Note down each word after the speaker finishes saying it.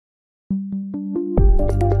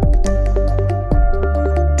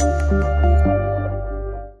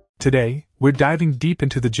Today, we're diving deep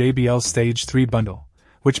into the JBL Stage 3 bundle,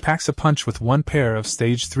 which packs a punch with one pair of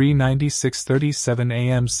Stage 3 9637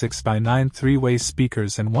 AM 6x9 3-way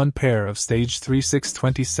speakers and one pair of Stage 3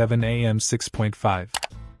 627 AM 6.5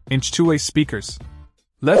 inch 2-way speakers.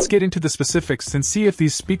 Let's get into the specifics and see if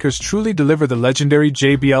these speakers truly deliver the legendary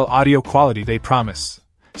JBL audio quality they promise.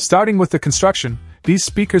 Starting with the construction, these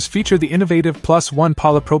speakers feature the innovative +1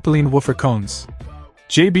 polypropylene woofer cones.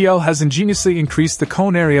 JBL has ingeniously increased the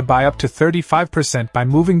cone area by up to 35% by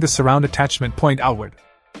moving the surround attachment point outward.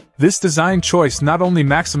 This design choice not only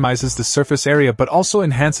maximizes the surface area but also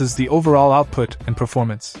enhances the overall output and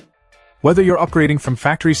performance. Whether you're upgrading from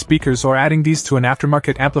factory speakers or adding these to an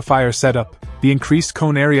aftermarket amplifier setup, the increased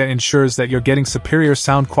cone area ensures that you're getting superior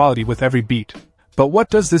sound quality with every beat. But what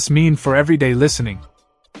does this mean for everyday listening?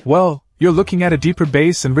 Well, you're looking at a deeper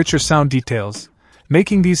bass and richer sound details,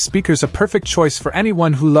 making these speakers a perfect choice for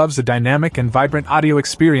anyone who loves a dynamic and vibrant audio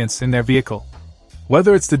experience in their vehicle.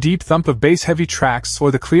 Whether it's the deep thump of bass-heavy tracks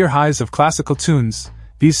or the clear highs of classical tunes,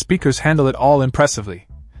 these speakers handle it all impressively.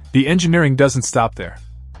 The engineering doesn't stop there.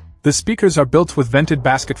 The speakers are built with vented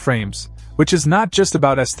basket frames, which is not just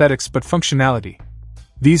about aesthetics but functionality.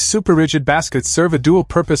 These super-rigid baskets serve a dual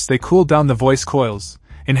purpose: they cool down the voice coils,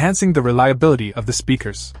 enhancing the reliability of the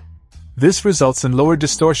speakers. This results in lower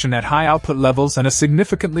distortion at high output levels and a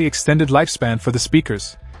significantly extended lifespan for the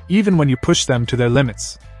speakers, even when you push them to their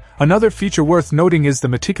limits. Another feature worth noting is the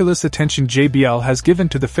meticulous attention JBL has given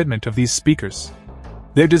to the fitment of these speakers.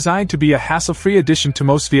 They're designed to be a hassle-free addition to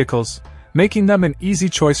most vehicles, making them an easy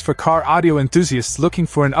choice for car audio enthusiasts looking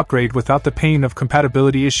for an upgrade without the pain of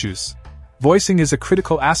compatibility issues. Voicing is a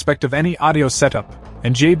critical aspect of any audio setup,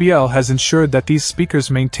 and JBL has ensured that these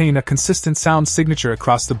speakers maintain a consistent sound signature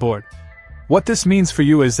across the board. What this means for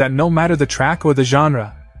you is that no matter the track or the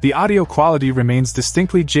genre, the audio quality remains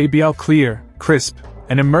distinctly JBL: clear, crisp,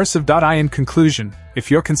 and immersive. In conclusion,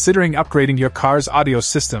 if you're considering upgrading your car's audio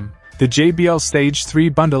system, the JBL Stage 3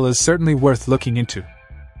 bundle is certainly worth looking into.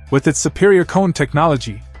 With its superior cone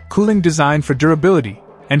technology, cooling design for durability,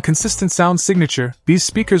 and consistent sound signature, these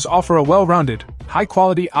speakers offer a well-rounded,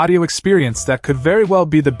 high-quality audio experience that could very well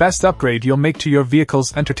be the best upgrade you'll make to your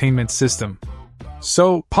vehicle's entertainment system.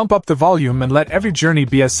 So, pump up the volume and let every journey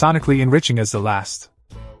be as sonically enriching as the last.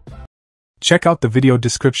 Check out the video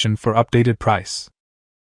description for updated price.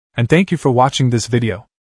 And thank you for watching this video.